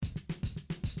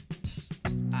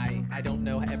I don't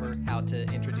know ever how to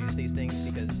introduce these things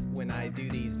because when I do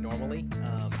these normally,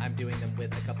 I'm doing them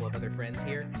with a couple of other friends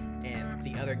here, and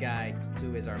the other guy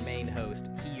who is our main host,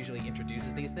 he usually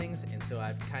introduces these things, and so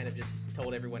I've kind of just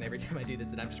told everyone every time I do this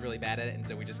that I'm just really bad at it, and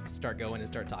so we just start going and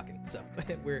start talking. So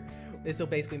this will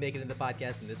basically make it in the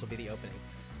podcast, and this will be the opening.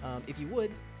 If you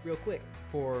would, real quick,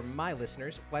 for my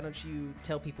listeners, why don't you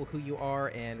tell people who you are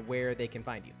and where they can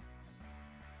find you?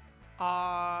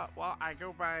 Well, I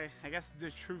go by, I guess,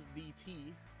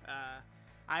 DaTruthDT.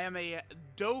 I am a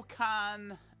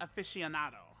Dokkan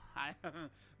aficionado.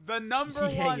 The number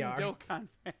one Dokkan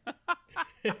fan.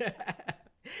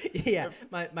 Yeah,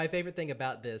 my favorite thing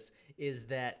about this is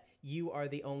that you are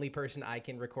the only person I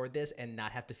can record this and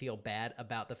not have to feel bad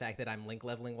about the fact that I'm link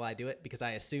leveling while I do it, because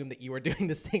I assume that you are doing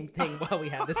the same thing while we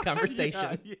have this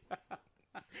conversation. Yeah.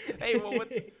 Hey, well,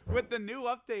 with the new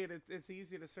update, it's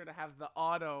easy to sort of have the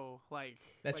auto,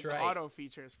 That's right. The auto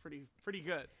feature is pretty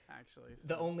good, actually. So.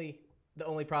 The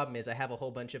only problem is I have a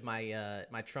whole bunch of my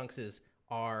my Trunkses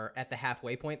are at the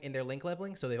halfway point in their link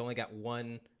leveling, so they've only got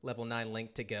one level 9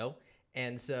 link to go.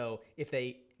 And so if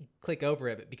they click over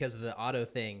it because of the auto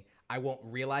thing, I won't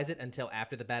realize it until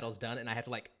after the battle's done, and I have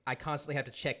to I constantly have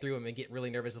to check through them and get really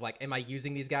nervous of am I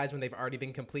using these guys when they've already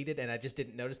been completed and I just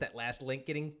didn't notice that last link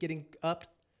getting upped.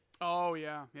 Oh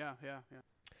yeah.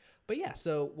 But yeah,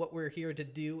 so what we're here to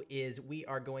do is we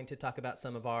are going to talk about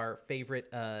some of our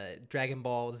favorite Dragon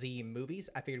Ball Z movies.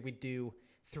 I figured we'd do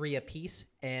 3 apiece,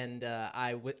 and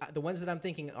the ones that I'm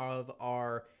thinking of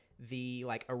are the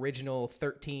original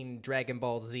 13 Dragon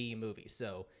Ball Z movies.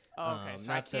 So okay,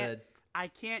 so I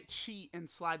can't cheat and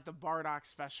slide the Bardock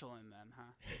special in then,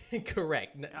 huh?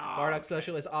 Correct. Bardock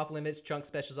special is off limits, Trunks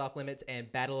special is off limits,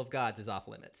 and Battle of Gods is off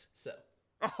limits. So.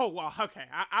 Oh well, okay.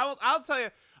 I'll tell you,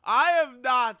 I am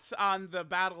not on the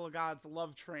Battle of Gods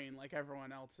love train like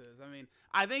everyone else is. I mean,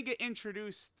 I think it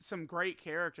introduced some great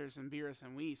characters in Beerus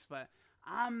and Whis, but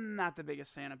I'm not the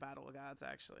biggest fan of Battle of Gods,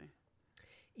 actually.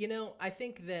 You know, I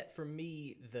think that for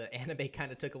me, the anime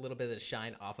kind of took a little bit of the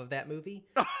shine off of that movie.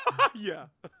 Yeah.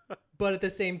 But at the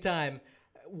same time,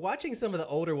 watching some of the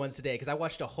older ones today, because I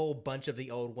watched a whole bunch of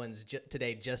the old ones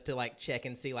today just to check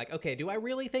and see okay, do I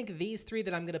really think these 3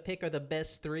 that I'm going to pick are the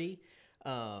best 3?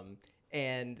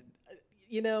 And,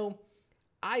 you know,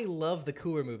 I love the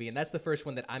Cooler movie, and that's the first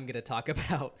one that I'm going to talk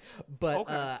about. But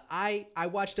okay. I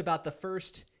watched about the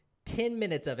first 10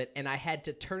 minutes of it, and I had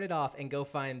to turn it off and go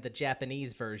find the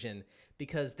Japanese version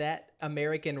because that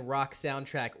American rock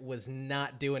soundtrack was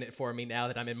not doing it for me now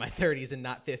that I'm in my 30s and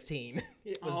not 15.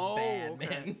 It was bad, okay.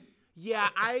 Man. Yeah,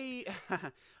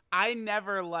 I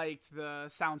never liked the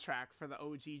soundtrack for the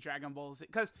OG Dragon Ball Z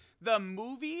because the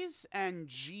movies and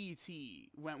GT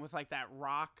went with that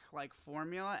rock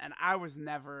formula, and I was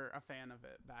never a fan of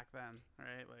it back then,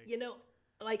 right? You know,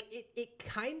 it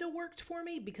kind of worked for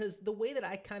me because the way that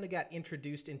I kind of got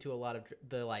introduced into a lot of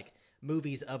the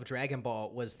movies of Dragon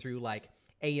Ball was through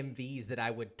AMVs that I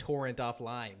would torrent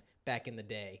offline back in the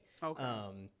day.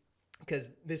 Okay. Because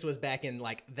this was back in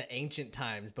the ancient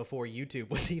times before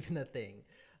YouTube was even a thing.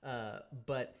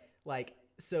 But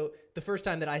so the first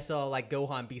time that I saw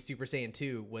Gohan be Super Saiyan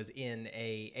 2 was in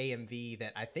a AMV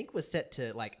that I think was set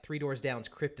to Three Doors Down's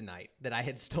Kryptonite that I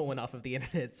had stolen off of the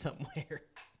internet somewhere.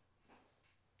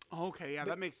 Okay, yeah,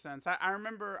 that makes sense. I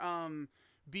remember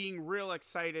being real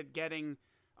excited getting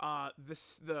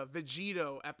the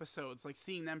Vegito episodes,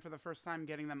 seeing them for the first time,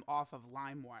 getting them off of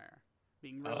LimeWire,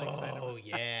 being really excited. Oh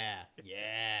yeah,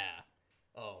 yeah.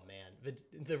 Oh man,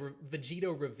 the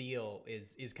Vegito reveal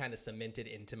is kind of cemented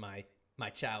into my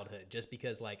childhood, just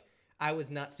because I was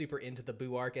not super into the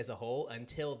Buu arc as a whole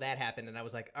until that happened, and I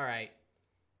was like, all right,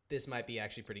 this might be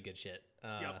actually pretty good shit.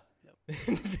 Yep.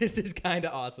 This is kind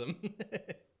of awesome.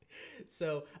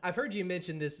 So I've heard you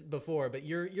mention this before, but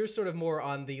you're sort of more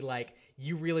on the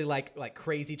you really like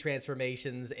crazy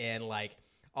transformations and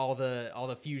all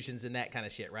the fusions and that kind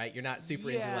of shit, right? You're not super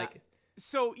into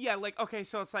So yeah, okay,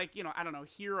 so it's I don't know,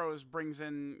 Heroes brings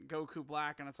in Goku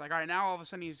Black, and it's all right, now all of a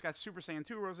sudden he's got Super Saiyan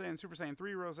 2 Rose and Super Saiyan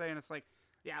 3 Rose, and it's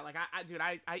yeah,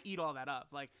 I eat all that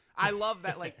up. I love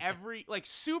that, every,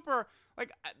 super,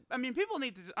 I mean, people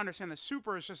need to understand that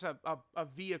Super is just a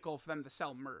vehicle for them to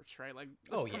sell merch, right?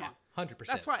 Come on. 100%.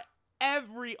 That's why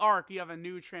every arc you have a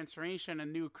new transformation, a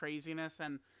new craziness,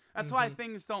 and that's why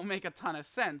things don't make a ton of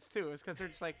sense, too, is because they're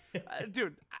just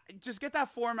dude, just get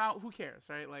that form out, who cares,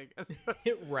 right?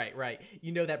 Right.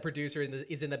 You know that producer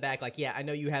is in the back, yeah, I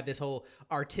know you have this whole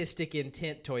artistic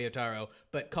intent, Toyotaro,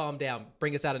 but calm down,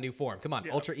 bring us out a new form. Come on,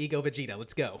 Ultra Ego Vegeta,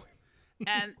 let's go.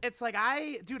 And it's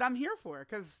I'm here for it,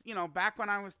 because, back when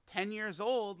I was 10 years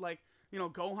old,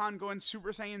 Gohan going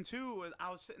Super Saiyan 2,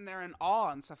 I was sitting there in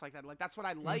awe and stuff like that. Like, that's what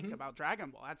I like about Dragon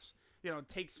Ball. That's,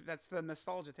 that's the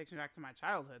nostalgia, takes me back to my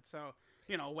childhood. So,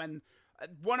 when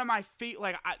one of my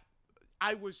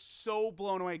I was so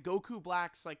blown away. Goku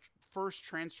Black's, like, first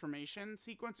transformation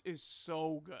sequence is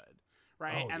so good.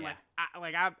 Right. Oh, and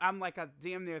yeah. I'm like a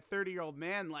damn near 30-year-old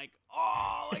man. Like,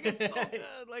 oh, like, it's so good.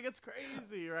 Like, it's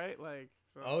crazy. Right. Like,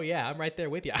 so. Oh yeah, I'm right there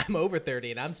with you. I'm over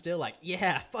 30 and I'm still like,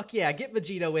 yeah, fuck yeah, get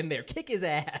Vegito in there, kick his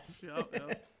ass.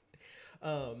 Yep.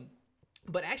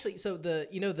 But actually, so the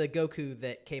Goku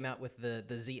that came out with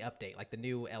the Z update, like the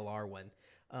new LR one,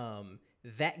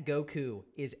 that Goku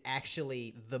is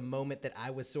actually the moment that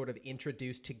I was sort of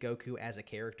introduced to Goku as a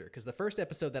character. Because the first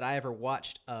episode that I ever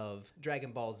watched of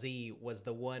Dragon Ball Z was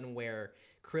the one where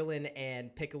Krillin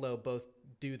and Piccolo both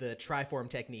do the Triform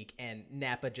technique, and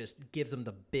Nappa just gives them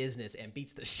the business and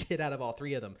beats the shit out of all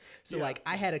three of them. So, like,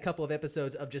 I had a couple of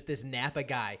episodes of just this Nappa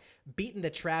guy beating the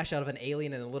trash out of an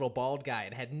alien and a little bald guy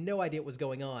and had no idea what was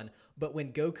going on. But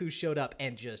when Goku showed up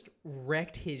and just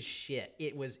wrecked his shit,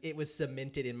 it was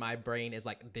cemented in my brain as,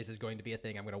 like, this is going to be a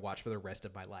thing I'm going to watch for the rest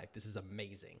of my life. This is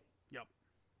amazing. Yep.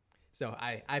 So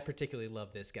I particularly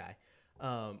love this guy.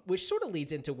 Which sort of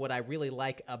leads into what I really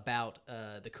like about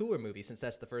the Cooler movie, since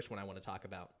that's the first one I want to talk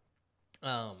about.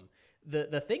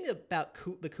 The thing about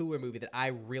the Cooler movie that I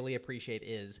really appreciate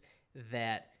is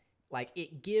that, like,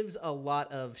 it gives a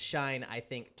lot of shine, I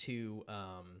think, to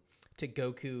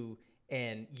Goku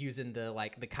and using the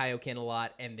Kaioken a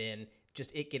lot, and then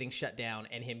just it getting shut down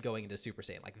and him going into Super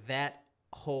Saiyan. Like, that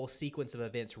whole sequence of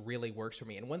events really works for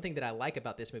me. And one thing that I like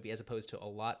about this movie, as opposed to a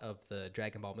lot of the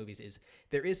Dragon Ball movies, is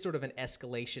there is sort of an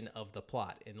escalation of the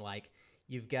plot. And, like,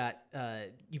 you've got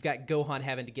Gohan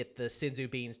having to get the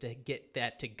Senzu beans to get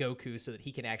that to Goku so that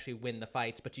he can actually win the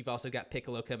fights, but you've also got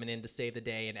Piccolo coming in to save the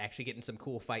day and actually getting some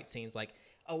cool fight scenes. Like,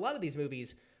 a lot of these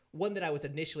movies, one that I was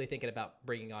initially thinking about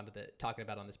talking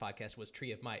about on this podcast was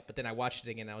Tree of Might, but then I watched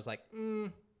it again and I was like,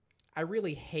 I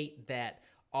really hate that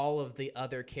all of the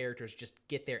other characters just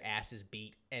get their asses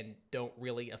beat and don't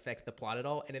really affect the plot at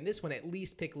all. And in this one, at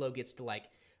least Piccolo gets to, like,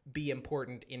 be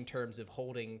important in terms of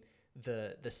holding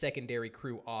the secondary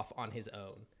crew off on his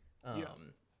own.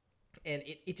 And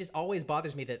it just always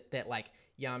bothers me that like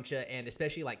Yamcha and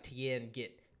especially like Tien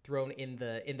get thrown in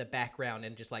the background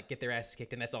and just, like, get their asses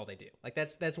kicked, and that's all they do. Like,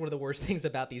 that's one of the worst things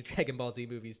about these Dragon Ball Z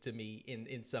movies to me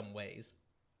in some ways.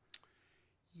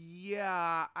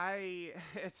 Yeah,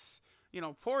 it's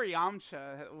poor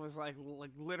Yamcha was like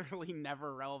literally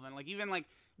never relevant. Like, even like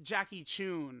Jackie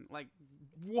Chun, like,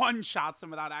 one shots him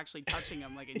without actually touching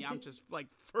him, like in Yamcha's like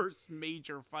first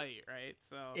major fight, right?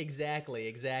 So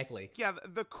Exactly. yeah,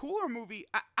 the Cooler movie,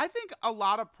 I think a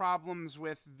lot of problems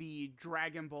with the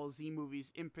Dragon Ball Z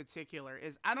movies in particular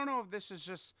is, I don't know if this is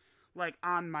just like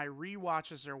on my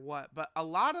rewatches or what, but a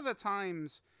lot of the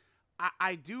times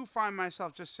I do find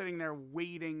myself just sitting there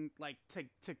waiting, like,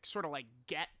 to sort of, like,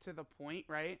 get to the point,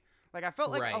 right? Like, I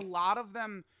felt like a lot of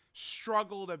them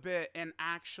struggled a bit and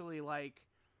actually, like,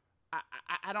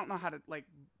 I don't know how to, like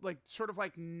sort of,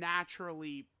 like,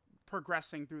 naturally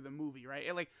progressing through the movie, right?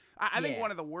 I think one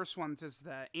of the worst ones is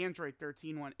the Android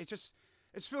 13 one. It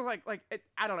feels like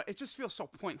I don't know. It just feels so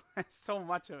pointless, so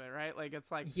much of it, right? Like,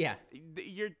 it's like,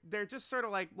 they're just sort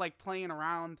of like playing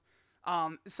around.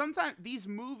 Sometimes these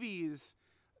movies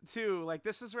too, like,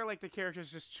 this is where, like, the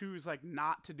characters just choose, like,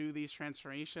 not to do these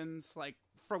transformations, like,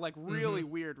 for, like, really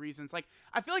weird reasons. Like,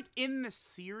 I feel like in the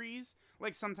series,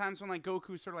 like, sometimes when, like,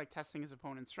 Goku's sort of, like, testing his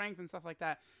opponent's strength and stuff like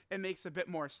that, it makes a bit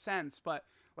more sense. But,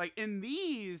 like, in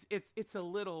these, it's a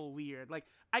little weird. Like,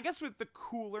 I guess with the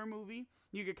Cooler movie,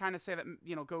 you could kind of say that,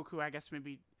 Goku, I guess,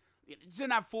 maybe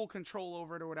didn't have full control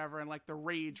over it or whatever, and, like, the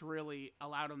rage really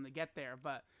allowed him to get there.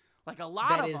 But, like, a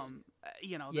lot of them,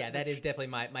 that is definitely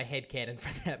my headcanon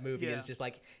for that movie. Is just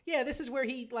like, this is where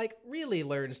he, like, really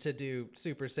learns to do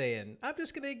Super Saiyan. I'm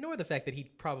just going to ignore the fact that he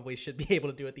probably should be able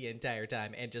to do it the entire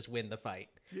time and just win the fight.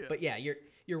 Yeah. But yeah,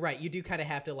 you're right. You do kind of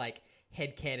have to, like,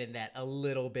 headcanon that a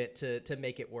little bit to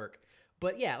make it work.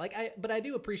 But yeah, like, I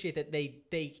do appreciate that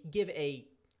they give a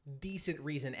decent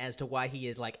reason as to why he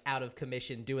is, like, out of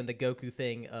commission doing the Goku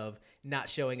thing of not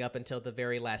showing up until the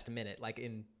very last minute, like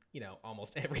in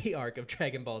almost every arc of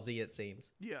Dragon Ball Z, it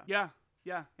seems. Yeah.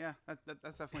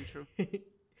 That's definitely true.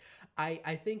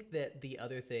 I think that the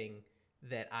other thing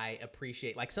that I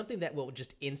appreciate, like, something that will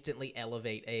just instantly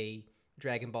elevate a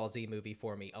Dragon Ball Z movie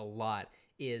for me a lot,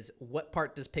 is what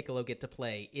part does Piccolo get to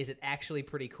play? Is it actually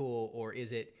pretty cool, or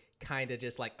is it kind of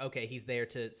just like, okay, he's there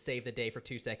to save the day for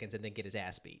 2 seconds and then get his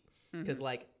ass beat? Because,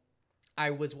 like,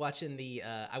 I was watching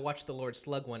I watched the Lord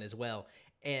Slug one as well,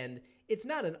 And it's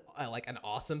not an like an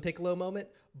awesome Piccolo moment,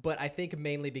 but I think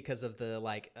mainly because of the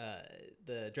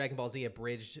the Dragon Ball Z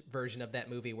abridged version of that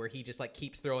movie where he just like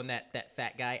keeps throwing that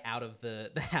fat guy out of the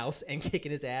house and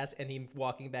kicking his ass and him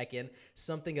walking back in.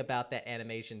 Something about that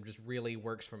animation just really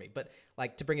works for me. But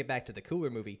like to bring it back to the Cooler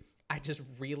movie, I just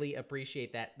really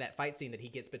appreciate that fight scene that he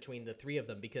gets between the three of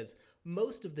them, because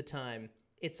most of the time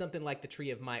it's something like the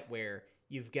Tree of Might where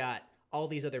you've got all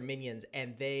these other minions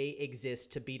and they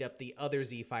exist to beat up the other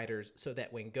Z fighters so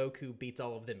that when Goku beats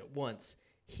all of them at once,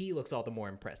 he looks all the more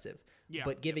impressive. Yeah.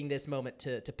 But giving this moment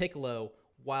to Piccolo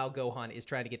while Gohan is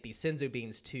trying to get these Senzu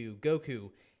beans to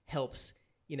Goku helps,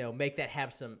 make that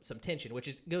have some tension,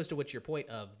 which goes to what your point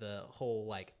of the whole,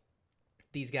 like,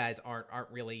 these guys aren't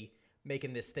really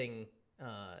making this thing.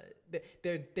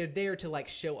 They're there to like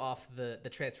show off the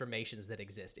transformations that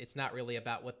exist. It's not really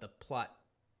about what the plot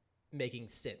making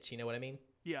sense. You know what I mean?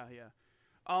 Yeah.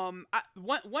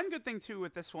 One good thing too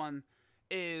with this one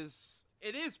is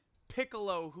it is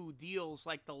Piccolo who deals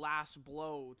like the last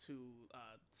blow to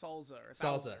Salza,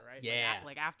 right? Yeah.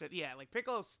 Like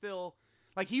Piccolo's still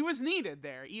like he was needed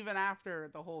there even after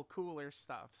the whole Cooler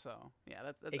stuff. So yeah,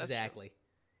 that's exactly true.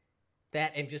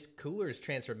 That, and just Cooler's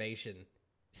transformation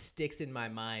sticks in my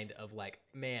mind of like,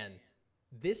 man,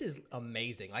 this is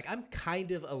amazing. Like, I'm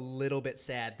kind of a little bit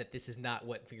sad that this is not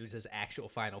what Frieza's actual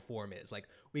final form is. Like,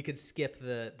 we could skip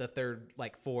the third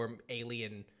like form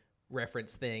alien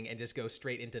reference thing and just go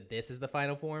straight into this as the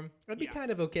final form. I'd be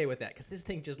kind of okay with that because this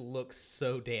thing just looks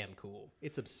so damn cool.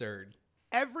 It's absurd.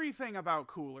 Everything about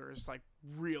Cooler is like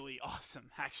really awesome,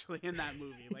 actually, in that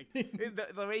movie. Like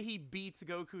the way he beats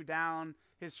Goku down,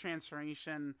 his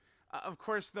transformation. Of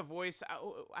course, the voice.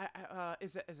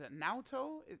 Is it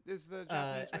Naoto? Is the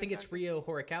Japanese? I think it's Ryo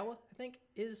Horikawa. I think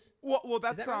is. Well,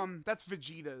 that's that right? That's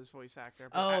Vegeta's voice actor.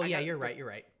 Oh yeah, you're right. You're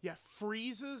right. Yeah,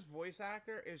 Frieza's voice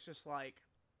actor is just like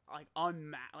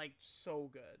unmatched, like so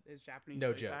good. His Japanese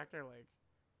voice actor, like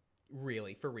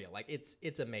really for real. Like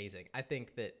it's amazing. I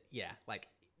think that like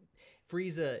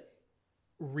Frieza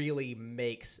really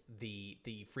makes the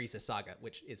Frieza saga,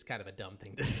 which is kind of a dumb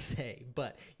thing to say,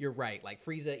 but you're right. Like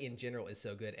Frieza in general is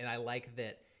so good, and I like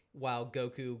that while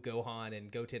Goku, Gohan,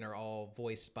 and Goten are all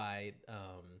voiced by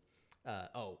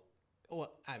I'm a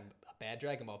bad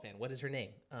Dragon Ball fan. What is her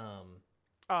name?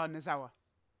 Nozawa.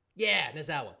 Yeah,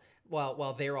 Nozawa.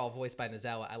 While they're all voiced by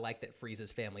Nozawa, I like that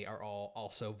Frieza's family are all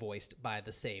also voiced by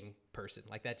the same person.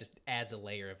 Like that just adds a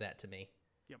layer of that to me.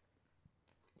 Yep.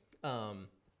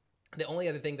 The only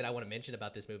other thing that I want to mention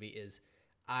about this movie is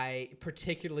I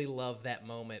particularly love that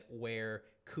moment where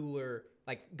Cooler,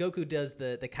 like Goku does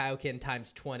the Kaioken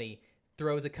times 20,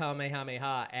 throws a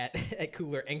Kamehameha at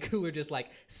Cooler, and Cooler just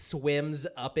like swims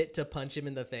up it to punch him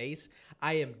in the face.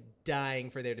 I am dying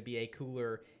for there to be a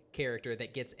Cooler character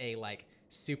that gets a like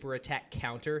super attack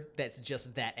counter that's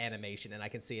just that animation, and I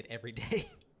can see it every day.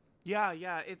 Yeah.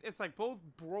 It's like both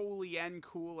Broly and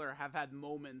Cooler have had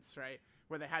moments, right,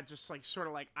 where they had just like sort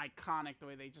of like iconic the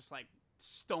way they just like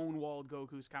stonewalled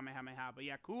Goku's Kamehameha. But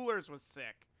yeah, Cooler's was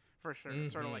sick for sure.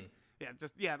 It's sort of like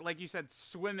like you said,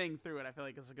 swimming through it. I feel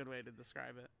like is a good way to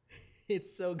describe it.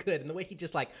 It's so good, and the way he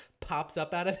just like pops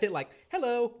up out of it, like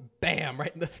hello, bam,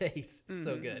 right in the face. It's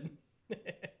so good.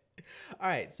 All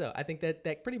right, so I think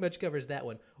that pretty much covers that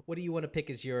one. What do you want to pick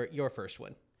as your first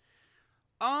one?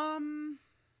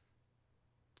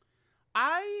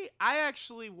 I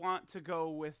actually want to go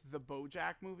with the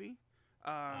BoJack movie.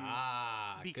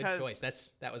 Because, good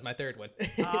choice. That was my third one.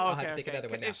 I'll have to pick another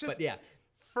one now. But yeah,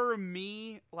 for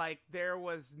me, like there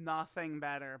was nothing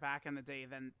better back in the day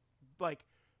than like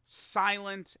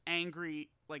silent, angry,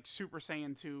 like Super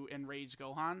Saiyan 2 and Rage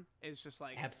Gohan is just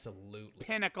like absolutely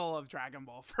pinnacle of Dragon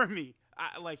Ball for me.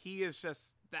 Like he is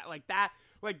just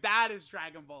that is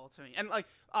Dragon Ball to me. And like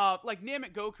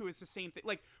Namek Goku is the same thing.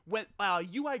 Like when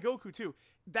UI Goku too,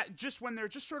 that just when they're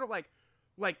just sort of like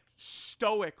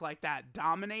stoic like that,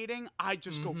 dominating, I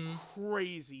just go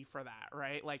crazy for that,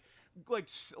 right? Like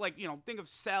think of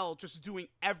Cell just doing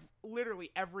literally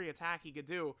every attack he could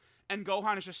do, and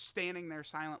Gohan is just standing there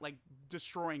silent, like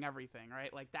destroying everything,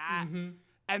 right? Like that.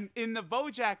 And in the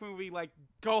BoJack movie, like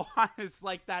Gohan is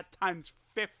like that times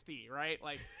 50, right?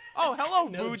 Like, oh, hello,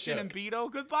 no Bujin and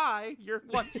Beto, goodbye. You're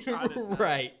one shot.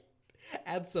 Right.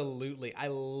 Absolutely. I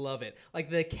love it. Like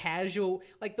the casual,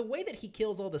 like the way that he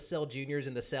kills all the Cell Juniors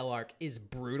in the Cell arc is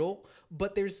brutal,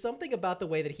 but there's something about the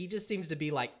way that he just seems to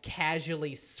be like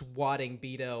casually swatting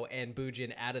Beto and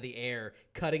Bujin out of the air,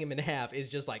 cutting him in half is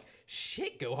just like,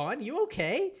 shit, Gohan, you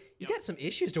okay? You got some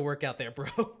issues to work out there, bro.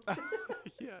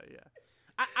 Yeah.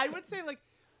 I would say like,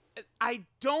 I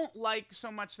don't like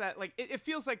so much that like, it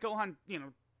feels like Gohan,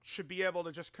 should be able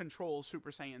to just control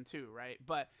Super Saiyan 2, right?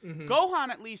 But Mm-hmm. Gohan,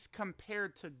 at least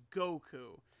compared to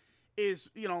Goku, is,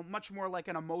 you know, much more like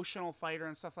an emotional fighter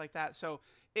and stuff like that. So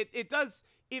it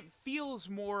feels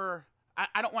more,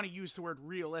 I don't want to use the word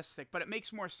realistic, but it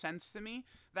makes more sense to me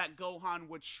that Gohan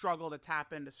would struggle to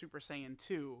tap into Super Saiyan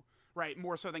 2, right?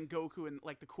 More so than Goku in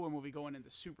like the Cooler movie going into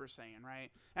Super Saiyan, right?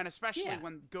 And especially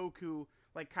when Goku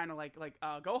like kind of like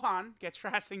Gohan gets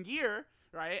Rasen gear,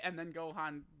 right? And then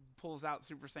Gohan pulls out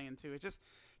Super Saiyan 2. It just,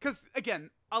 because again,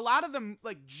 a lot of them,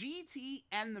 like GT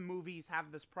and the movies,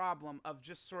 have this problem of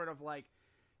just sort of like,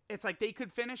 it's like they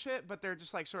could finish it, but they're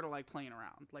just like sort of like playing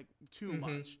around like too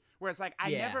much. Whereas like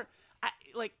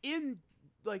like in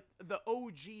like the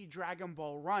OG Dragon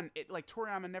Ball run, it like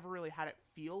Toriyama never really had it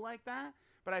feel like that.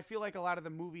 But I feel like a lot of the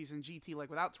movies in GT, like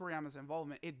without Toriyama's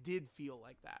involvement, it did feel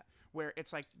like that, where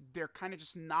it's like they're kind of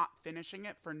just not finishing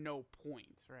it for no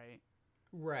point, right?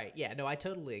 Right. Yeah. No, I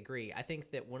totally agree. I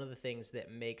think that one of the things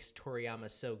that makes Toriyama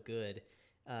so good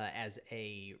as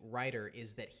a writer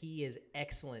is that he is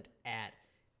excellent at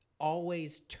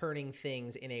always turning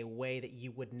things in a way that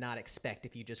you would not expect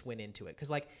if you just went into it. Because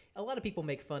like a lot of people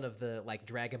make fun of the like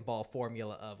Dragon Ball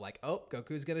formula of like, oh,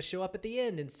 Goku's gonna show up at the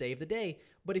end and save the day.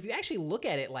 But if you actually look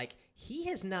at it, like he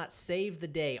has not saved the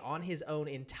day on his own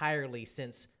entirely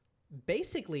since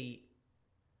basically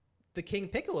the King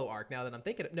Piccolo arc. Now that I'm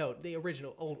thinking, the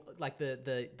original old, like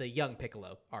the young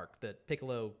Piccolo arc, the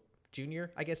Piccolo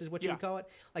Junior, I guess is what you would call it.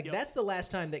 Like that's the last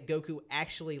time that Goku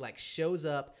actually like shows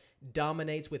up,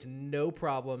 dominates with no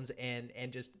problems, and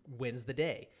just wins the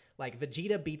day. Like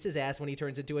Vegeta beats his ass when he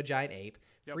turns into a giant ape.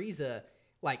 Frieza,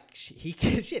 like he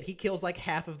kills like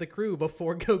half of the crew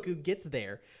before Goku gets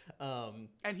there. And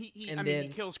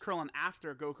he kills Krillin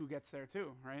after Goku gets there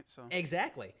too, right? So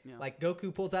exactly, like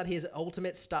Goku pulls out his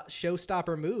ultimate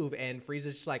showstopper move, and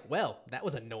Frieza's just like, well, that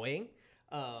was annoying.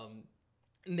 And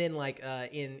then like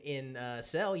in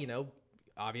Cell, you know,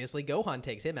 obviously Gohan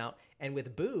takes him out, and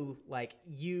with Boo, like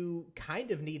you kind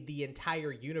of need the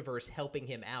entire universe helping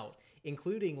him out,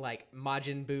 including like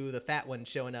Majin Buu, the fat one,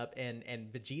 showing up, and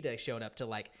Vegeta showing up to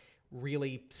like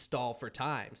really stall for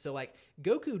time. So like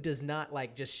Goku does not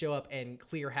like just show up and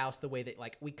clear house the way that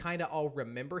like we kind of all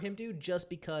remember him do, just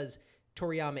because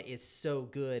Toriyama is so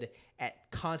good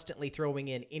at constantly throwing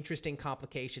in interesting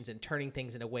complications and turning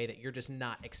things in a way that you're just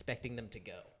not expecting them to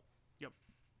go. Yep.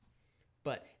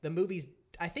 But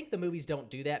I think the movies don't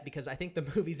do that, because I think the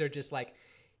movies are just like,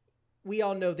 we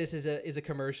all know this is a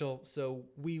commercial, so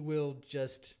we will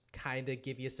just kind of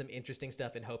give you some interesting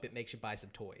stuff and hope it makes you buy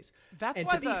some toys. That's and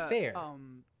why to be fair,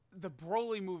 the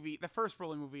Broly movie, the first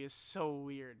Broly movie, is so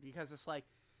weird, because it's like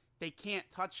they can't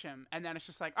touch him, and then it's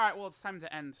just like, all right, well, it's time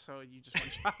to end, so you just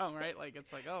one shot, right? Like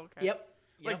it's like, oh, okay. Yep.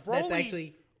 Like Broly that's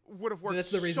actually would have worked.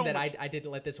 That's the reason so that I didn't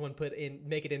let this one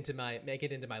make it into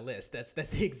my list. That's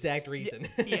the exact reason.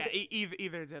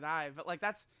 Either did I. But like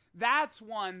that's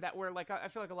one that where like I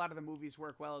feel like a lot of the movies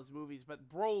work well as movies, but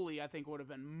Broly I think would have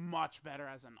been much better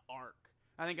as an arc.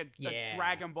 I think a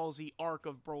Dragon Ball Z arc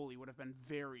of Broly would have been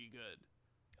very good.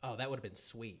 Oh, that would have been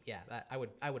sweet. Yeah, I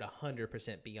would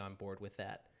 100% be on board with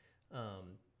that.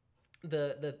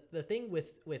 The thing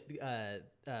with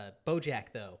BoJack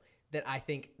though, that I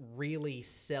think really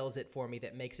sells it for me,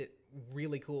 that makes it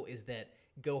really cool, is that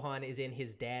Gohan is in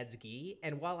his dad's gi.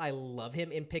 And while I love him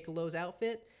in Piccolo's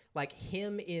outfit, like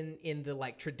him in the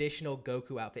like traditional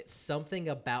Goku outfit, something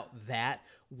about that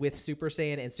with Super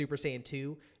Saiyan and Super Saiyan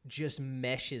 2 just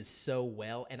meshes so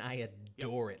well, and I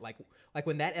adore it. Like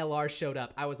when that LR showed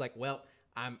up, I was like, well,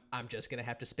 I'm just gonna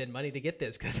have to spend money to get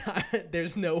this, because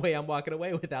there's no way I'm walking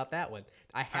away without that one.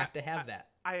 I have to have that.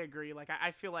 I agree. Like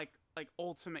I feel like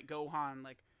Ultimate Gohan,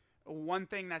 like one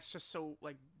thing that's just so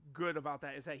like good about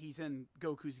that is that he's in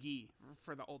Goku's gi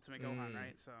for the Ultimate Gohan,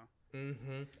 right? So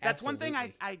that's one thing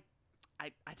I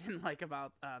didn't like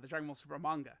about the Dragon Ball Super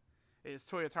manga, is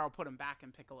Toyotaro put him back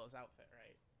in Piccolo's outfit,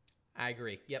 right? I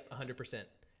agree. Yep, 100%.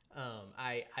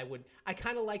 I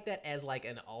kind of like that as like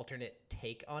an alternate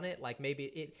take on it. Like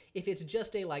maybe if it's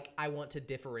just a like, I want to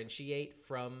differentiate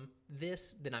from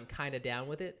this, then I'm kind of down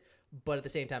with it. But at the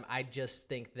same time, I just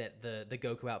think that the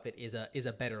Goku outfit is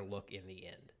a better look in the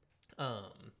end.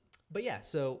 But yeah,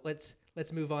 so let's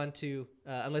move on to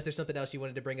unless there's something else you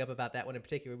wanted to bring up about that one in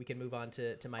particular, we can move on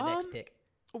to my next pick.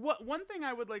 One thing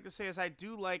I would like to say is I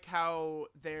do like how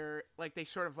they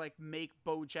sort of like make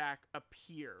BoJack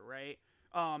appear, right?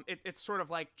 It's sort of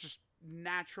like just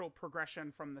natural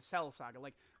progression from the Cell Saga.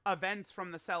 Like events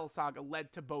from the Cell Saga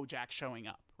led to BoJack showing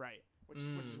up, right?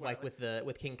 Which is like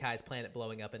with King Kai's planet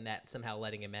blowing up and that somehow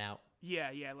letting him out.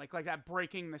 Yeah, like that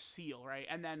breaking the seal, right?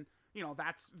 And then, you know,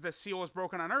 that's the seal was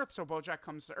broken on Earth, so BoJack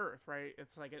comes to Earth, right?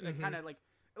 It's like it kind of like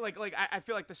I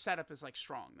feel like the setup is like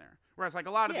strong there. Whereas like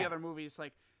a lot of the Yeah. other movies,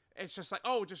 like it's just like,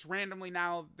 oh, just randomly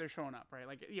now they're showing up, right?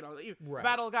 Like, you know, Right.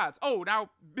 Battle of Gods. Oh, now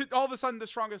all of a sudden the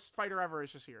strongest fighter ever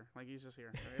is just here. Like he's just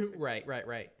here. Right?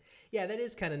 Right. Yeah, that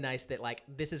is kind of nice that like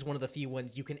this is one of the few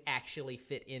ones you can actually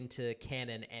fit into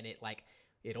canon and it like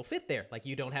it'll fit there. Like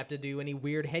you don't have to do any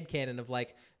weird headcanon of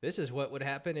like this is what would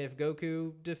happen if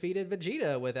Goku defeated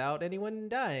Vegeta without anyone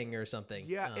dying or something.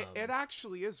 Yeah, it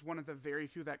actually is one of the very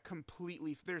few that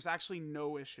completely there's actually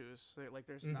no issues. Like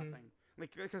there's nothing.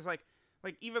 Like because like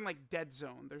even like Dead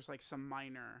Zone, there's like some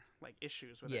minor like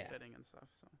issues with it fitting and stuff.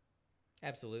 So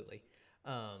absolutely.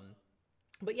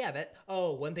 But yeah,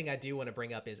 one thing I do want to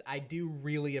bring up is I do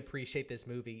really appreciate this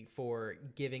movie for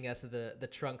giving us the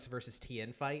Trunks versus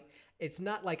Tien fight. It's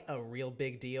not like a real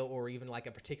big deal or even like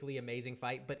a particularly amazing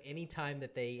fight, but anytime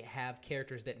that they have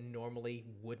characters that normally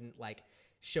wouldn't like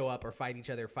show up or fighting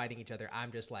each other,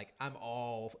 I'm just like, I'm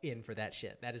all in for that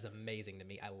shit. That is amazing to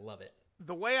me. I love it.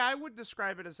 The way I would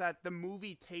describe it is that the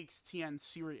movie takes Tien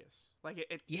serious. Like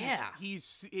it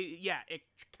it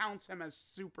counts him as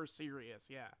super serious.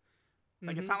 Yeah.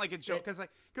 Like it's not like a joke because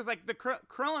the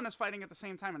Krillin is fighting at the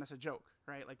same time and it's a joke,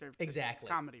 right? Like they're exactly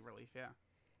it's comedy relief, yeah.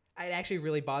 It actually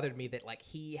really bothered me that like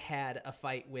he had a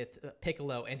fight with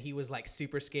Piccolo and he was like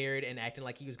super scared and acting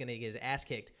like he was gonna get his ass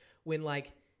kicked when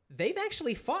like they've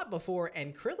actually fought before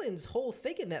and Krillin's whole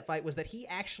thing in that fight was that he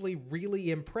actually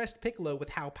really impressed Piccolo with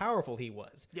how powerful he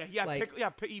was. Yeah, like,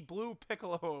 he blew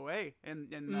Piccolo away in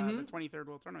the 23rd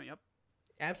World Tournament. Yep.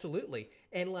 Absolutely.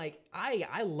 And like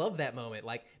I love that moment.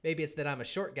 Like maybe it's that I'm a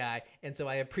short guy and so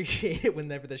I appreciate it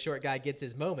whenever the short guy gets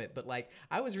his moment, but like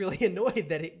I was really annoyed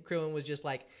that Krillin was just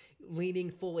like leaning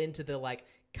full into the like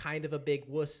kind of a big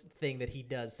wuss thing that he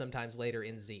does sometimes later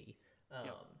in Z.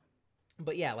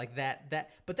 But yeah, like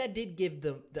but that did give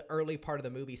the early part of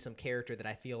the movie some character that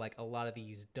I feel like a lot of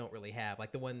these don't really have.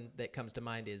 Like the one that comes to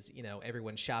mind is, you know,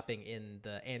 everyone shopping in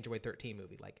the Android 13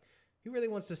 movie. Like who really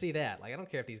wants to see that? Like, I don't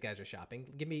care if these guys are shopping.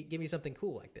 Give me something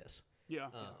cool like this. Yeah.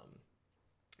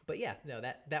 But yeah, no,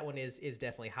 that one is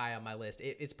definitely high on my list.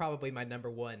 It's probably my number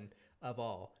one of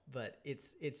all, but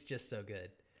it's just so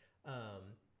good.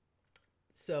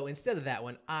 So instead of that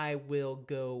one, I will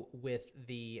go with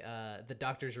the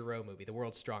Dr. Gero movie, The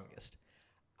World's Strongest.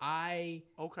 I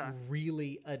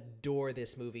really adore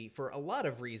this movie for a lot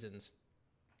of reasons.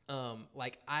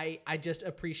 Like I just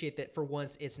appreciate that for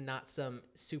once it's not some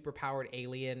super powered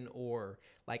alien or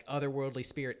like otherworldly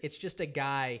spirit. It's just a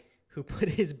guy who put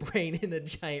his brain in a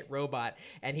giant robot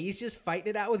and he's just fighting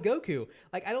it out with Goku.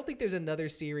 Like I don't think there's another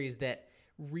series that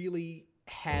really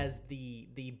has the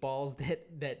balls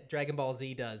that Dragon Ball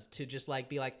Z does to just like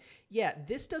be like, yeah,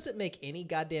 this doesn't make any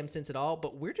goddamn sense at all,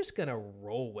 but we're just gonna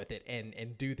roll with it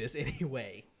and do this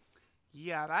anyway.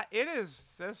 Yeah,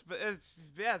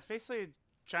 it's basically a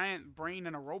giant brain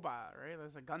in a robot, right?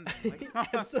 There's a Gundam. Like,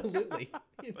 absolutely.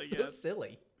 It's like, so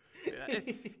silly. Yeah,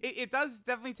 it does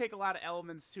definitely take a lot of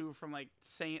elements too from like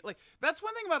saying like that's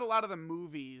one thing about a lot of the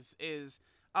movies is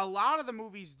a lot of the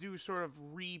movies do sort of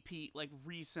repeat like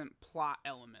recent plot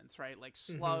elements, right? Like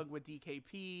Slug with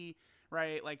DKP,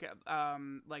 right? Like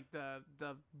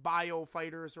the bio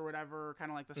fighters or whatever,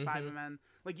 kind of like the Cybermen.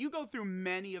 Like you go through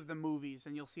many of the movies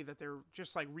and you'll see that they're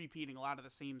just like repeating a lot of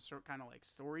the same sort kind of like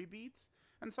story beats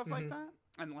and stuff like that.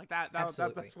 And like that's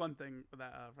one thing for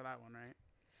that one, right?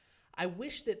 I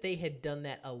wish that they had done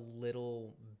that a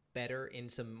little better in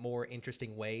some more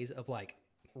interesting ways of like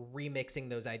remixing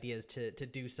those ideas to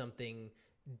do something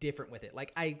different with it.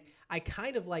 Like I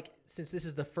kind of like, since this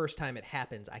is the first time it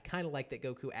happens, I kind of like that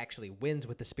Goku actually wins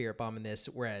with the Spirit Bomb in this,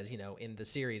 whereas, you know, in the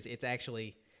series it's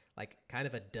actually like kind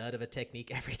of a dud of a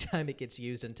technique every time it gets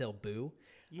used until Boo.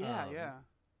 Yeah.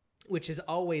 Which has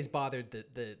always bothered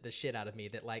the shit out of me,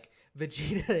 that like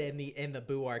Vegeta in the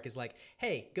Boo arc is like,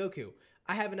 hey Goku,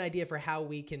 I have an idea for how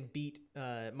we can beat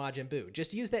Majin Buu.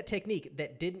 Just use that technique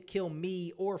that didn't kill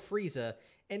me or Frieza,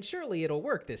 and surely it'll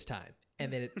work this time.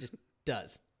 And then it just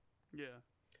does. Yeah.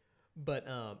 But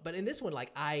in this one,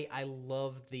 like I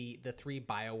love the three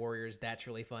Bio Warriors. That's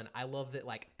really fun. I love that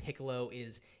like Piccolo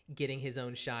is getting his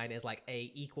own shine as like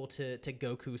equal to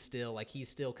Goku still. Like he's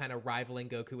still kind of rivaling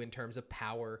Goku in terms of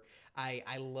power.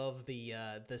 I love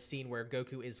the scene where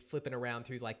Goku is flipping around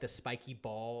through like the spiky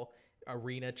ball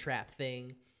arena trap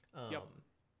thing.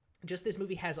 Just this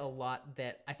movie has a lot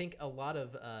that I think a lot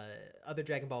of other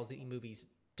Dragon Ball Z movies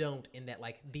don't, in that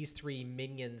like these three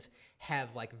minions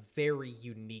have like very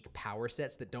unique power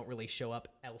sets that don't really show up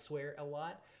elsewhere a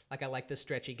lot. Like I like the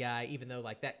stretchy guy, even though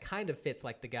like that kind of fits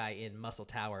like the guy in Muscle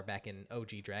Tower back in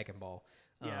OG Dragon Ball.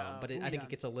 But I think it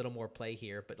gets a little more play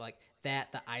here. But like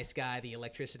that, the ice guy, the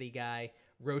electricity guy,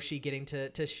 Roshi getting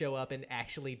to show up and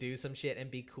actually do some shit and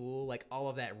be cool, like all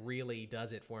of that really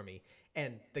does it for me.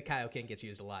 And the Kaioken gets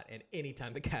used a lot, and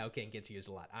anytime the Kaioken gets used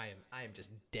a lot, I am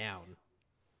just down.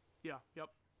 Yeah. Yep.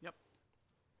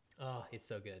 Oh, it's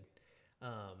so good.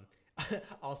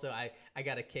 Also, I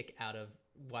got a kick out of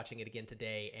watching it again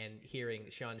today and hearing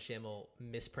Sean Schimmel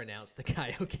mispronounce the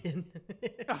Kaioken.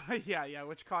 Yeah,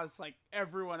 which caused like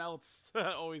everyone else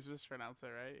to always mispronounce it,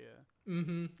 right? Yeah.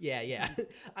 Mm-hmm. Yeah.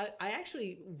 I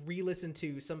actually re-listened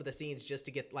to some of the scenes just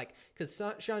to get like, because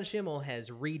Sean Schimmel has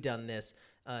redone this.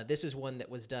 This is one that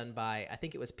was done by, I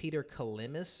think it was Peter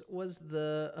Kalimis was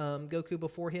the Goku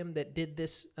before him that did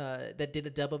this, that did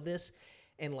a dub of this.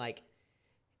 And like,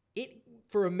 it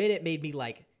for a minute made me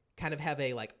like kind of have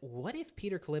a like, what if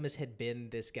Peter Kalimis had been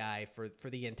this guy for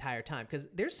the entire time? Because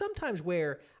there's sometimes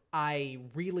where I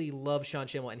really love Sean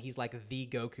Schimmel and he's like the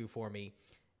Goku for me.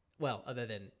 Well, other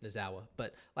than Nozawa,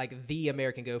 but like the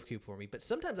American Goku for me. But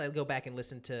sometimes I go back and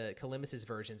listen to Kalimis's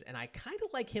versions and I kind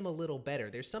of like him a little better.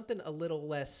 There's something a little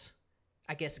less,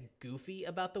 I guess, goofy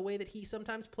about the way that he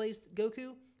sometimes plays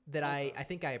Goku that I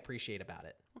think I appreciate about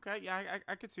it. Okay, yeah,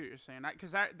 I could see what you're saying.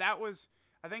 Because that was,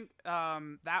 I think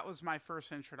that was my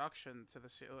first introduction to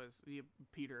this. It was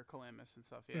Peter Kalimis and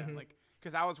stuff. Yeah, like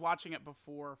because I was watching it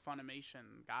before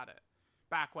Funimation got it.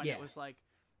 Back when it was like,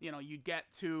 you know, you'd get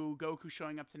to Goku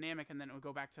showing up to Namek, and then it would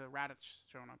go back to Raditz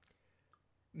showing up.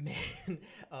 Man,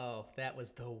 oh, that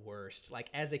was the worst. Like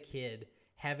as a kid,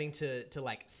 having to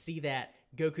like see that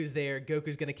Goku's there,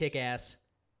 Goku's gonna kick ass.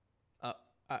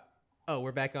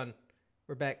 We're back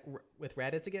with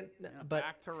Raditz again. Yeah, but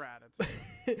back to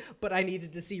Raditz. But I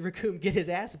needed to see Raccoon get his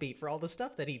ass beat for all the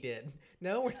stuff that he did.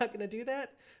 No, we're not gonna do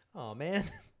that. Oh man,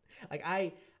 like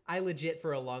I legit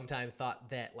for a long time thought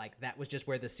that like that was just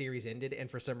where the series ended,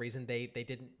 and for some reason they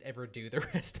didn't ever do the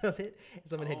rest of it.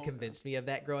 Someone had convinced me of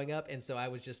that growing up, and so I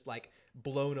was just like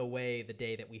blown away the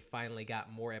day that we finally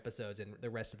got more episodes and the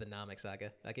rest of the Namek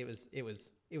saga. Like it was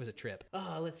a trip.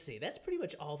 Let's see. That's pretty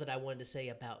much all that I wanted to say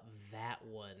about that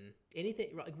one.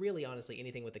 Anything, like really honestly,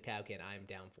 anything with the Kaioken I'm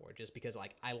down for, just because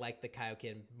like I like the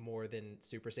Kaioken more than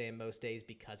Super Saiyan most days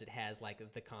because it has like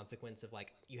the consequence of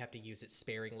like you have to use it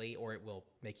sparingly or it will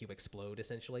make you explode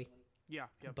essentially. Yeah.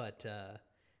 But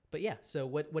yeah, so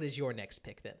what is your next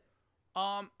pick then?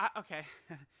 Okay.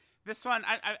 This one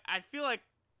I feel like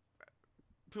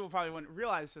people probably wouldn't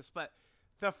realize this, but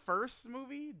the first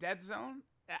movie, Dead Zone,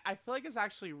 I feel like it's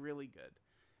actually really good.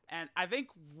 And I think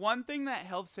one thing that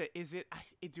helps it is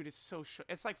dude, it's so short.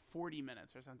 It's like 40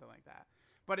 minutes or something like that.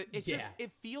 But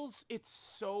it feels, it's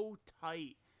so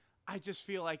tight. I just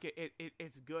feel like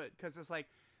it's good. Because it's like,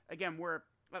 again,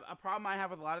 a problem I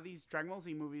have with a lot of these Dragon Ball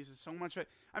Z movies is so much.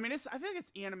 I mean, I feel like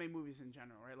it's anime movies in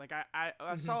general, right? Like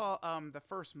I saw the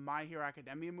first My Hero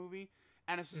Academia movie,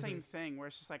 and it's the same thing where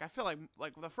it's just like I feel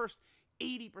like the first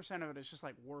 80% of it is just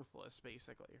like worthless,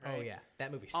 basically. Right? Oh yeah,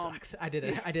 that movie sucks. I did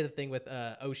a thing with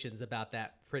Oceans about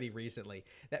that pretty recently.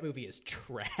 That movie is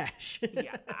trash.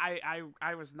 Yeah,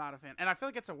 I was not a fan, and I feel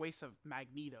like it's a waste of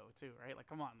Magneto too, right? Like,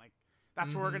 come on, like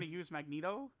that's where we're gonna use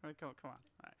Magneto. Like, come on. All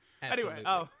right. Absolutely.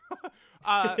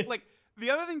 Anyway, like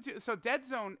the other thing too. So Dead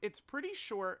Zone, it's pretty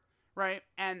short, right?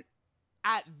 And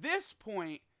at this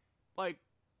point, like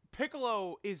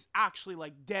Piccolo is actually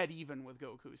like dead even with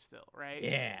Goku still, right?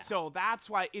 Yeah. So that's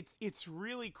why it's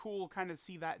really cool kind of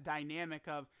see that dynamic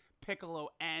of Piccolo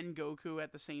and Goku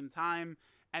at the same time.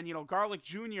 And you know, Garlic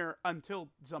Jr. until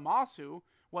Zamasu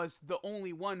was the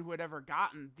only one who had ever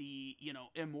gotten the, you know,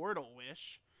 immortal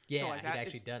wish. Yeah, so like he'd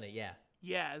actually done it, yeah.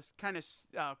 Yeah, it's kind of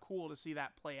cool to see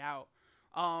that play out.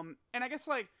 And I guess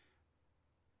like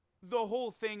the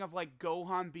whole thing of like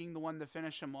Gohan being the one to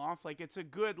finish him off, like it's a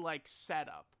good like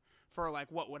setup for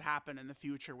like what would happen in the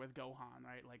future with Gohan,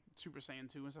 right? Like Super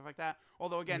Saiyan 2 and stuff like that.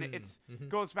 Although again,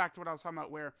 goes back to what I was talking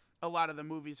about where a lot of the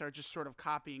movies are just sort of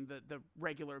copying the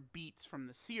regular beats from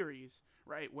the series,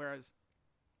 right? Whereas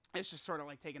it's just sort of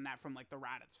like taking that from like the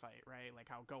Raditz fight, right? Like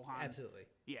how Gohan, absolutely,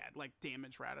 yeah, like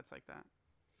damage Raditz like that.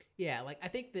 Yeah, like I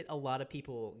think that a lot of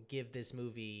people give this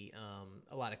movie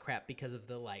a lot of crap because of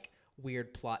the like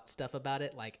weird plot stuff about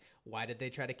it. Like, why did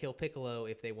they try to kill Piccolo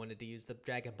if they wanted to use the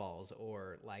Dragon Balls?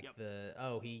 Or like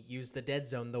he used the Dead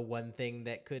Zone, the one thing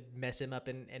that could mess him up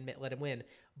and let him win.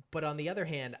 But on the other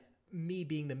hand, me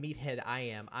being the meathead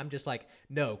I'm just like,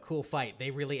 no, cool fight. They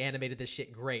really animated this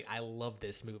shit great. I love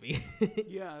this movie.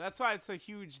 Yeah, that's why it's a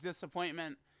huge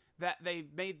disappointment that they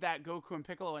made that Goku and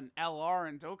Piccolo and LR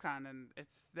and Dokkan, and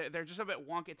they're just a bit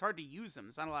wonky. It's hard to use them.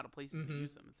 There's not a lot of places to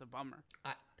use them. It's a bummer.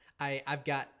 I've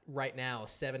got right now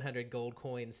 700 gold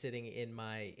coins sitting in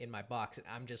my box, and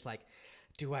I'm just like,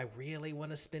 do I really want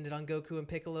to spend it on Goku and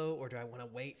Piccolo, or do I want to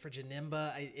wait for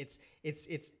Janemba?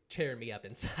 It's tearing me up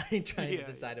inside trying to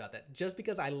decide about that, just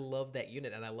because I love that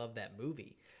unit and I love that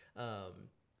movie.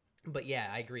 But yeah,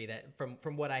 I agree that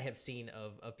from what I have seen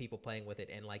of people playing with it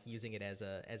and like using it as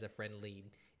a friend lead,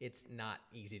 it's not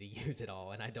easy to use at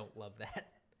all, and I don't love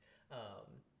that.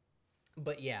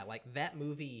 But yeah, like that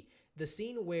movie, the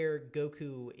scene where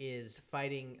Goku is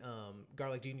fighting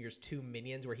Garlic Jr.'s two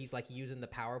minions, where he's like using the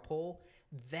power pole,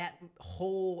 that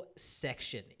whole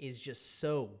section is just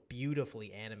so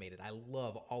beautifully animated. I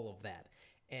love all of that,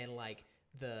 and like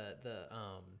the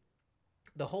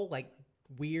whole like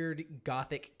weird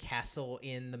gothic castle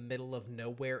in the middle of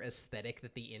nowhere aesthetic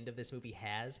that the end of this movie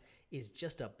has is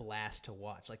just a blast to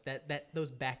watch. Like that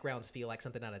those backgrounds feel like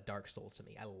something out of Dark Souls to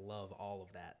me. I love all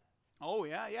of that. Oh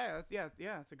yeah.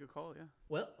 It's a good call. Yeah.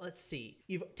 Well, let's see.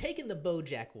 You've taken the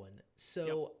BoJack one, so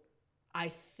Yep.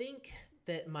 I think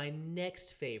that my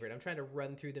next favorite, I'm trying to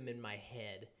run through them in my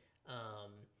head,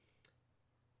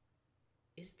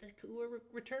 is the Cooler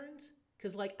Returns.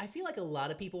 Because like I feel like a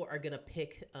lot of people are gonna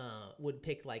would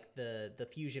pick like the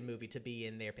fusion movie to be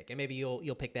in their pick, and maybe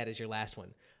you'll pick that as your last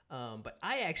one. But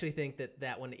I actually think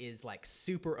that one is like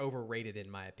super overrated in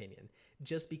my opinion,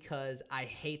 just because I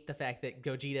hate the fact that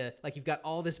Gogeta, like you've got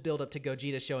all this build up to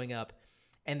Gogeta showing up,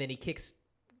 and then he kicks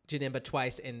Janemba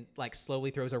twice and like slowly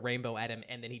throws a rainbow at him,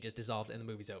 and then he just dissolves and the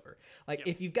movie's over. Like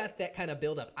if you've got that kind of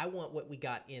build up, I want what we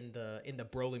got in the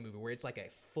Broly movie, where it's like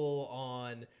a full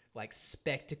on like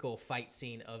spectacle fight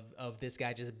scene of this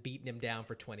guy just beating him down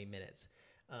for 20 minutes.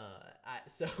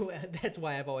 So that's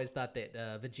why I've always thought that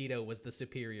Vegito was the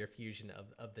superior fusion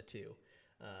of the two.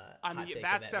 I mean,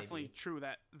 that's definitely true.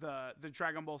 That the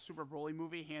Dragon Ball Super Broly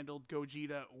movie handled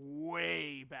Gogeta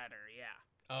way better. Yeah.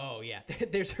 Oh yeah,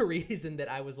 there's a reason that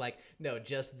I was like, no,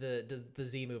 just the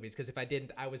Z movies, because if I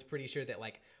didn't, I was pretty sure that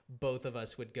like both of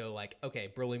us would go like, okay,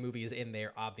 Broly movie is in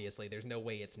there. Obviously, there's no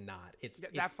way it's not.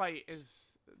 That fight is.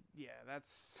 Yeah,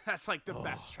 that's like the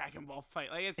best Dragon Ball fight.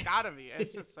 Like it's gotta be.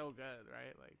 It's just so good,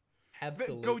 right? Like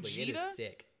absolutely, Gogeta, it is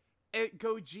sick.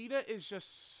 Gogeta is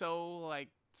just so like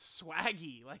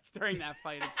swaggy. Like during that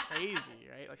fight, it's crazy,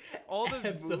 right? Like all the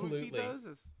moves he does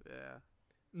is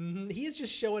He is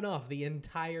just showing off the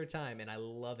entire time, and I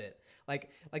love it.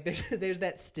 Like there's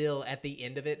that still at the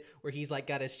end of it where he's like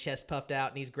got his chest puffed out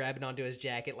and he's grabbing onto his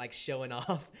jacket, like showing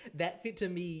off. That to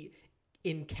me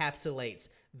encapsulates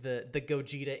the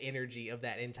Gogeta energy of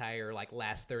that entire like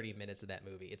last 30 minutes of that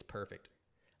movie. It's perfect.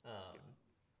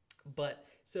 But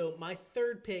so my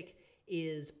third pick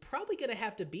is probably gonna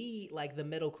have to be like the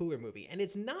Metal Cooler movie, and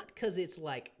it's not because it's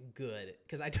like good,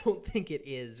 because I don't think it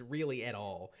is really at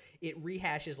all. It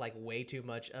rehashes like way too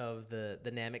much of the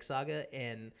Namek saga,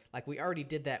 and like we already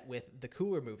did that with the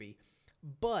Cooler movie.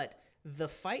 But the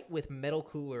fight with Metal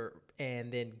Cooler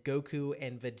and then Goku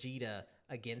and Vegeta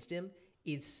against him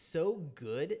is so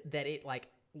good that it like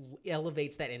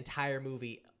elevates that entire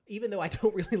movie. Even though I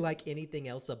don't really like anything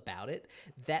else about it,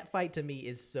 that fight to me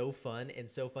is so fun and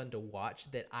so fun to watch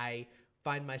that I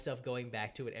find myself going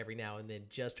back to it every now and then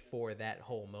just for that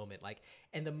whole moment. Like,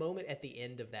 and the moment at the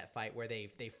end of that fight where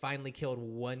they finally killed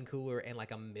one Cooler and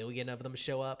like 1,000,000 of them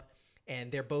show up,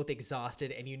 and they're both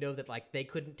exhausted, and you know that like they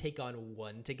couldn't take on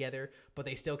one together, but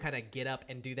they still kind of get up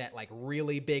and do that like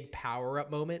really big power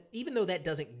up moment. Even though that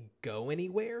doesn't go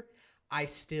anywhere, I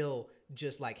still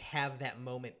just like have that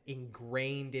moment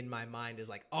ingrained in my mind as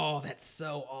like, oh, that's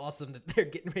so awesome that they're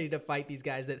getting ready to fight these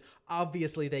guys that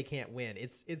obviously they can't win.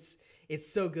 It's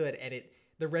so good, and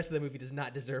the rest of the movie does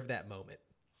not deserve that moment.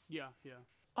 Yeah.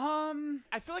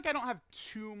 I feel like I don't have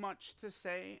too much to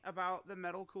say about the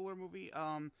Metal Cooler movie.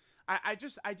 I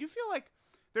do feel like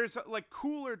there's like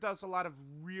Cooler does a lot of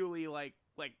really like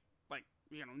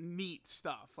neat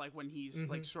stuff, like when he's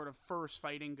like sort of first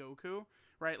fighting Goku,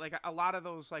 right? Like a lot of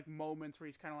those like moments where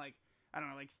he's kind of like, I don't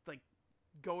know, like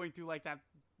going through like that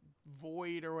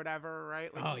void or whatever,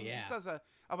 right? Like he just does a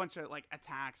bunch of like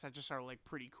attacks that just are like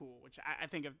pretty cool, which I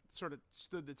think have sort of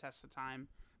stood the test of time.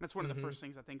 That's one of the first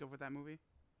things I think of with that movie.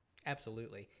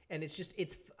 Absolutely. And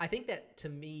I think that to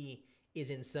me is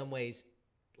in some ways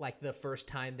like the first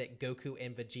time that Goku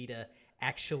and Vegeta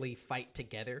actually fight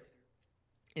together.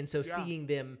 And so seeing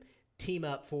them team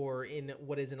up for in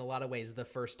what is in a lot of ways the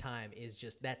first time is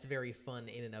just, that's very fun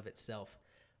in and of itself.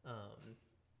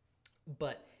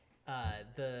 But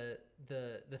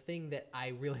The thing that I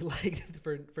really liked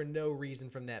for no reason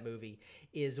from that movie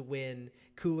is when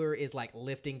Cooler is like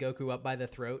lifting Goku up by the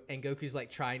throat and Goku's like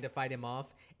trying to fight him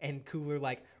off and Cooler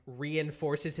like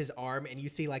reinforces his arm and you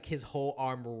see like his whole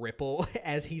arm ripple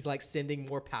as he's like sending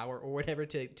more power or whatever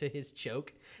to his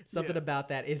choke. Something about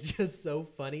that is just so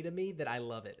funny to me that I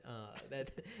love it.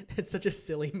 That's such a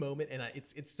silly moment and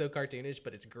it's so cartoonish,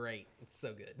 but it's great. It's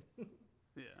so good.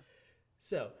 Yeah.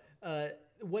 So,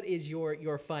 what is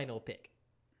your final pick?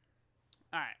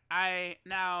 All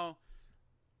right.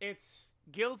 It's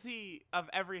guilty of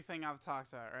everything I've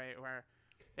talked about, right? Where,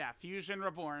 Fusion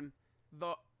Reborn,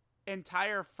 the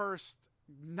entire first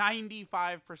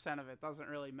 95% of it doesn't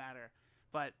really matter.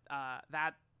 But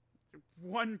that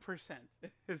 1%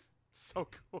 is so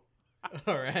cool.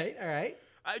 All right.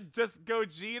 Just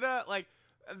Gogeta, like,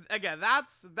 again,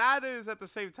 that is at the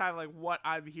same time like what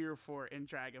I'm here for in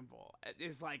Dragon Ball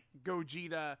is like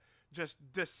Gogeta just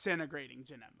disintegrating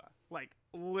Janemba, like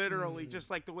literally just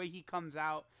like the way he comes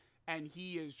out and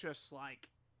he is just like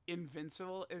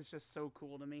invincible is just so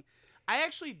cool to me. I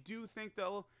actually do think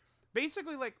though,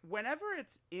 basically like whenever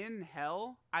it's in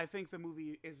Hell, I think the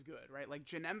movie is good, right? Like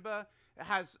Janemba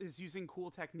is using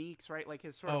cool techniques, right? Like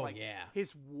his sort of like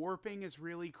his warping is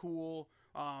really cool.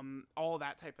 All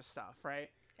that type of stuff, right?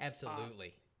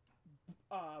 Absolutely.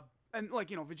 And like,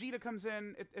 Vegeta comes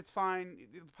in, it's fine.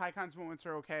 Paikon's moments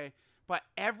are okay, but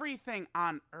everything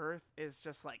on Earth is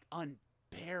just like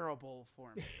unbearable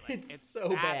for me. Like, it's so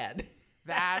bad.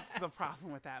 That's the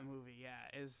problem with that movie.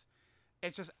 Yeah,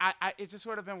 it's just it just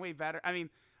would have been way better. I mean,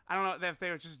 I don't know if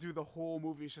they would just do the whole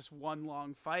movie as just one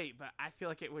long fight, but I feel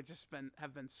like it would just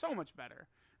have been so much better,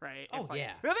 right? Oh, The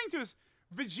other thing too is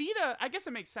Vegeta, I guess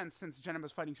it makes sense since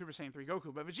Janemba's fighting Super Saiyan 3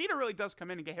 Goku, but Vegeta really does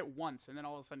come in and get hit once, and then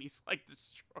all of a sudden he's like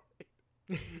destroyed.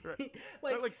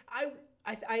 like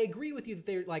I agree with you that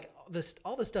they're like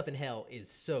all the stuff in Hell is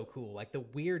so cool. Like the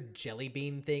weird jelly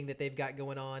bean thing that they've got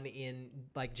going on in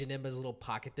like Janemba's little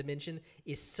pocket dimension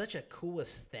is such a cool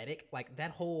aesthetic. Like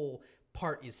that whole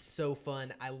part is so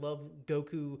fun. I love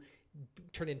Goku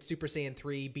turning Super Saiyan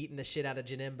 3, beating the shit out of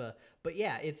Janemba. But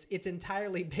yeah, it's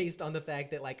entirely based on the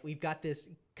fact that like we've got this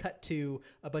cut to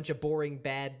a bunch of boring,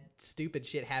 bad, stupid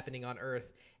shit happening on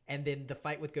Earth, and then the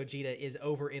fight with Gogeta is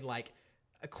over in like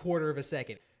a quarter of a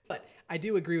second. But I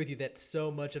do agree with you that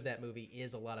so much of that movie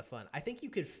is a lot of fun. I think you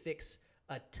could fix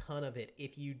a ton of it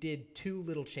if you did two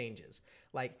little changes.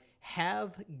 Like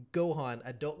have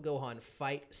adult Gohan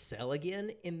fight Cell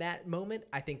again in that moment.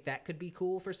 I think that could be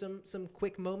cool for some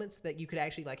quick moments that you could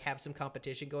actually like have some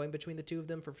competition going between the two of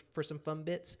them for some fun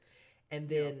bits. And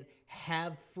then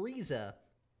have Frieza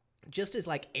just as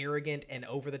like arrogant and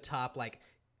over the top like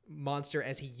monster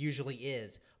as he usually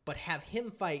is, but have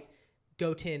him fight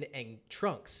Goten and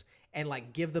Trunks and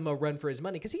like give them a run for his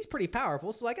money because he's pretty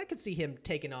powerful. So like I could see him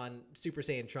taking on Super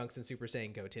Saiyan Trunks and Super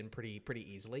Saiyan Goten pretty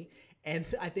easily. And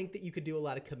I think that you could do a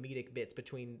lot of comedic bits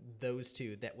between those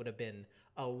two that would have been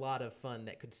a lot of fun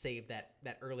that could save that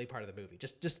early part of the movie.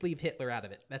 Just leave Hitler out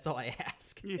of it. That's all I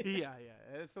ask. yeah.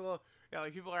 It's a little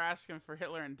like people are asking for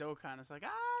Hitler and Dokkan. It's like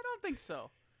I don't think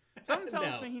so. Something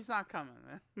tells me he's not coming,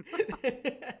 man.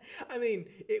 I mean,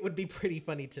 it would be pretty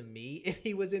funny to me if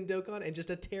he was in Dokkan and just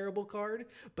a terrible card.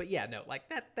 But yeah, no, like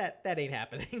that ain't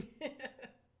happening.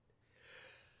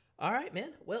 All right,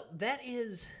 man. Well, that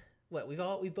is what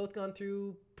we've both gone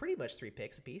through pretty much 3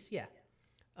 picks apiece. Yeah.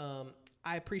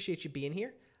 I appreciate you being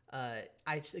here.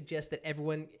 I suggest that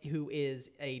everyone who is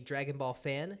a Dragon Ball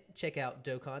fan check out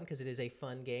Dokkan because it is a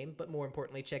fun game. But more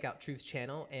importantly, check out Truth's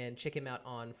channel and check him out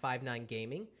on 5-9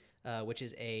 Gaming, which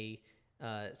is a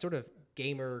sort of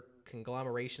gamer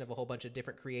conglomeration of a whole bunch of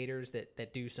different creators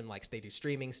that do some like they do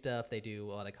streaming stuff. They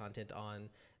do a lot of content on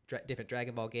different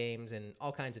Dragon Ball games and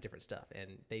all kinds of different stuff.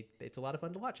 And it's a lot of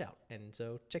fun to watch out. And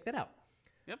so check that out.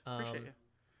 Yep, appreciate you.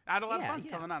 I had a lot of fun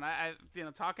coming on. I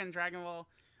talking Dragon Ball.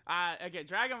 Again,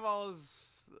 Dragon Ball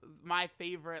is my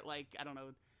favorite, like, I don't know,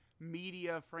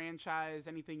 media franchise,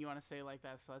 anything you want to say like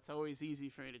that. So it's always easy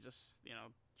for me to just,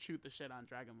 shoot the shit on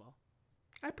Dragon Ball.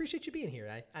 I appreciate you being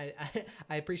here.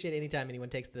 I appreciate any time anyone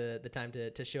takes the time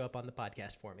to show up on the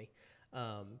podcast for me.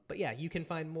 But yeah, you can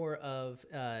find more of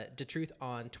DaTruth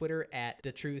on Twitter at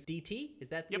DaTruthDT. Is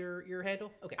that your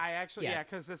handle? Okay. I actually,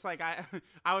 because it's like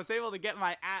I was able to get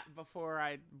my app before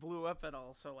I blew up at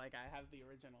all. So like I have the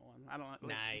original one. I don't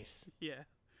know. Nice. Yeah.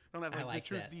 Don't have I like like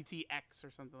that. DaTruthDT X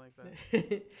or something like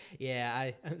that.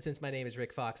 Yeah, since my name is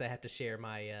Rick Fox, I have to share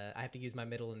I have to use my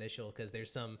middle initial because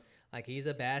there's some, like, he's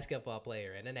a basketball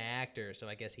player and an actor, so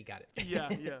I guess he got it.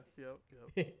 Yep.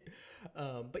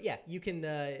 But yeah, you can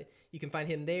find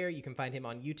him there. You can find him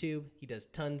on YouTube. He does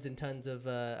tons and tons of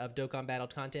Dokkan Battle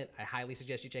content. I highly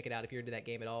suggest you check it out if you're into that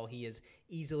game at all. He is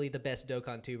easily the best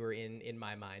Dokkan tuber in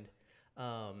my mind.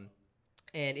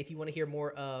 And if you want to hear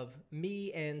more of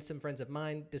me and some friends of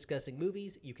mine discussing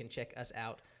movies, you can check us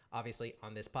out, obviously,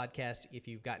 on this podcast. If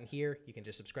you've gotten here, you can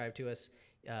just subscribe to us.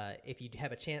 If you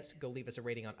have a chance, go leave us a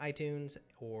rating on iTunes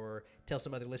or tell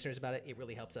some other listeners about it. It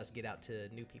really helps us get out to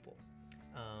new people.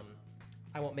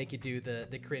 I won't make you do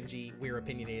the cringy, we're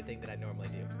opinionated thing that I normally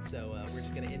do. So we're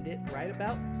just going to end it right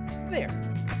about there.